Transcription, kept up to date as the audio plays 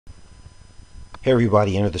Hey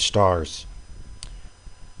everybody, Enter the Stars.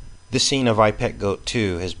 This scene of I Pet Goat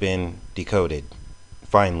 2 has been decoded,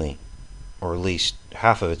 finally. Or at least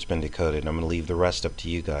half of it's been decoded. I'm going to leave the rest up to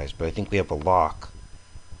you guys, but I think we have a lock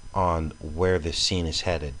on where this scene is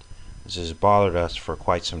headed. This has bothered us for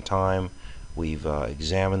quite some time. We've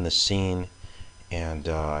examined the scene, and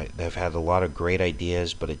I've had a lot of great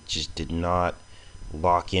ideas, but it just did not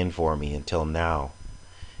lock in for me until now.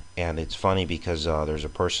 And it's funny because there's a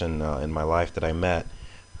person in my life that I met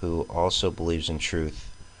who also believes in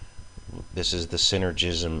truth. This is the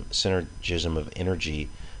synergism of energy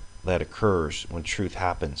that occurs when truth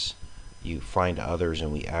happens. You find others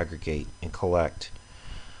and we aggregate and collect.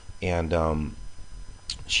 And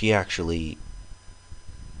she actually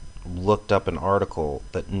looked up an article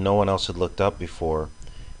that no one else had looked up before,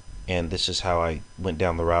 and this is how I went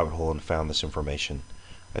down the rabbit hole and found this information.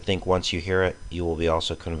 I think once you hear it, you will be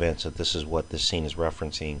also convinced that this is what this scene is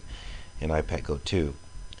referencing in I Pet Goat 2.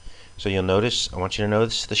 So you'll notice, I want you to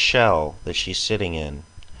notice the shell that she's sitting in.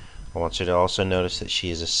 I want you to also notice that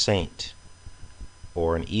she is a saint,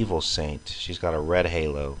 or an evil saint. She's got a red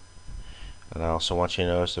halo. And I also want you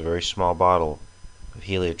to notice a very small bottle of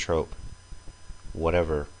heliotrope,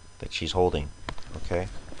 whatever, that she's holding. Okay?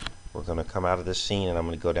 We're going to come out of this scene and I'm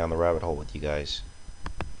going to go down the rabbit hole with you guys.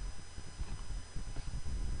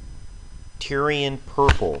 Tyrian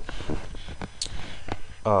purple,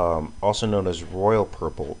 also known as royal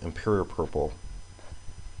purple, imperial purple,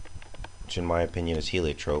 which in my opinion is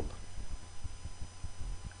heliotrope,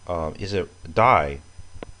 is a dye,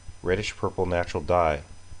 reddish purple natural dye,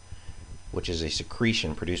 which is a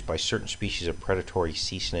secretion produced by certain species of predatory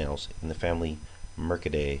sea snails in the family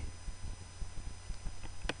Mercidae,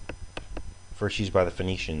 first used by the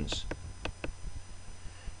Phoenicians.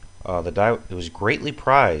 The dye was greatly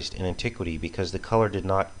prized in antiquity because the color did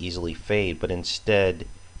not easily fade, but instead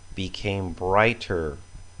became brighter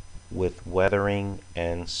with weathering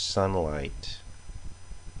and sunlight.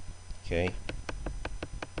 Okay?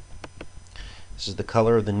 This is the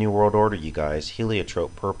color of the New World Order, you guys,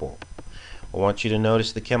 heliotrope purple. I want you to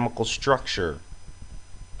notice the chemical structure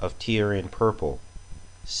of Tyrian purple.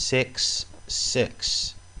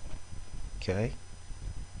 6-6. Okay?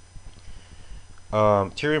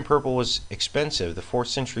 Tyrian purple was expensive. The 4th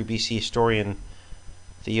century BC historian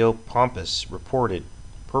Theopompus reported,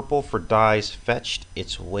 "Purple for dyes fetched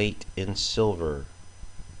its weight in silver."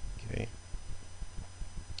 Okay.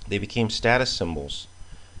 They became status symbols.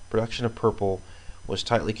 Production of purple was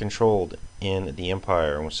tightly controlled in the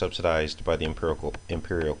empire and was subsidized by the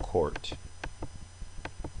imperial court.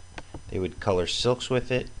 They would color silks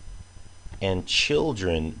with it, and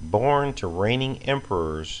children born to reigning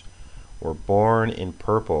emperors were born in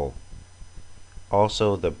purple.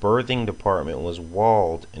 Also, the birthing department was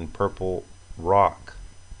walled in purple rock.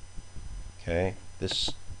 Okay,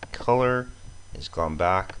 this color has gone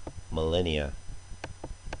back millennia.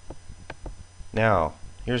 Now,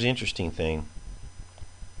 here's the interesting thing.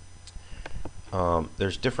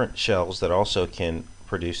 There's different shells that also can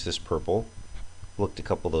produce this purple. Looked a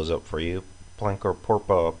couple of those up for you.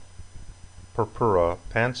 Planchopurpura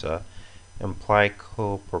pansa and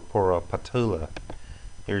Planchopurpura patula.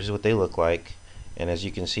 Here's what they look like, and as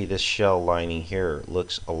you can see, this shell lining here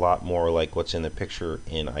looks a lot more like what's in the picture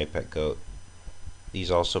in I Pet Goat. These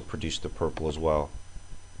also produce the purple as well.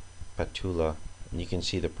 Patula, and you can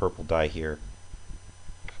see the purple dye here.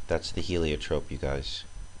 That's the heliotrope, you guys.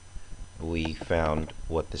 We found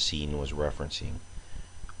what the scene was referencing.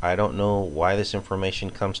 I don't know why this information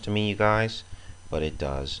comes to me, you guys, but it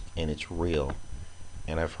does, and it's real.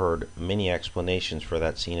 And I've heard many explanations for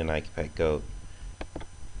that scene in I Pet Goat.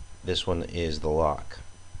 This one is the lock.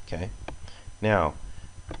 Okay? Now,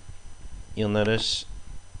 you'll notice,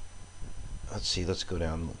 let's see, let's go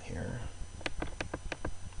down here.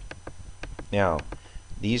 Now,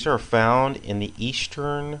 these are found in the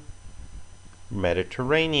eastern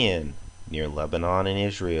Mediterranean, near Lebanon and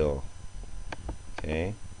Israel.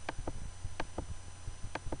 Okay?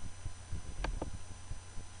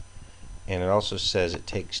 And it also says it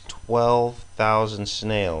takes 12,000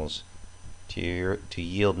 snails to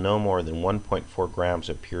yield no more than 1.4 grams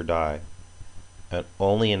of pure dye, and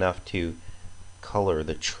only enough to color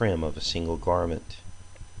the trim of a single garment.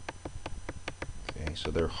 Okay,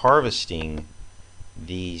 so they're harvesting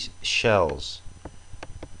these shells.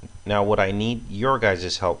 Now what I need your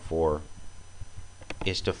guys' help for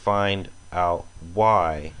is to find out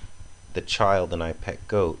why the child in I Pet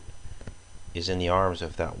Goat is in the arms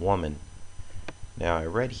of that woman. Now I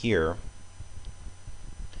read here,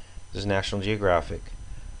 this is National Geographic,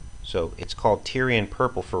 so it's called Tyrian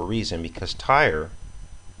purple for a reason, because Tyre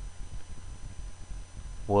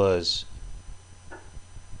was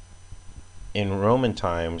in Roman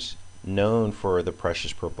times known for the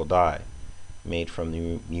precious purple dye made from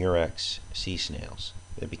the murex sea snails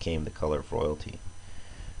that became the color of royalty.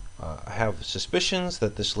 I have suspicions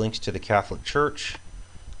that this links to the Catholic Church,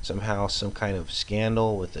 somehow some kind of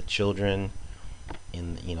scandal with the children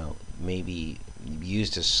in, maybe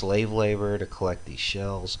used as slave labor to collect these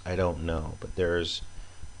shells. I don't know, but there's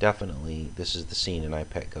definitely, this is the scene in I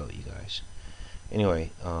Pet Goat, you guys.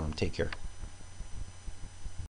 Anyway, take care.